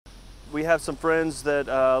We have some friends that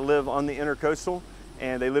live on the intercoastal,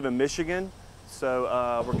 and they live in Michigan.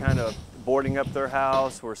 So we're kind of boarding up their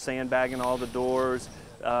house. We're sandbagging all the doors.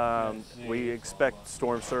 We expect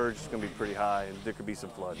storm surge is going to be pretty high, and there could be some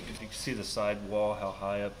flooding. You can see the side wall, how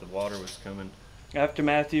high up the water was coming. After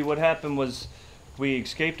Matthew, what happened was we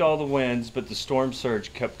escaped all the winds, but the storm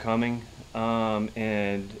surge kept coming,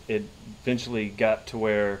 and it eventually got to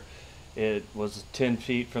where it was 10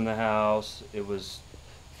 feet from the house, it was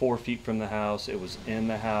 4 feet from the house, it was in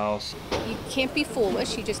the house. You can't be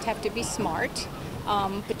foolish, you just have to be smart,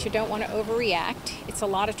 but you don't want to overreact. It's a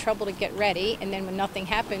lot of trouble to get ready, and then when nothing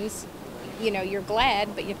happens, you know, you're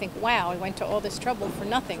glad, but you think, wow, I went to all this trouble for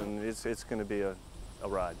nothing. And it's going to be a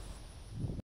ride.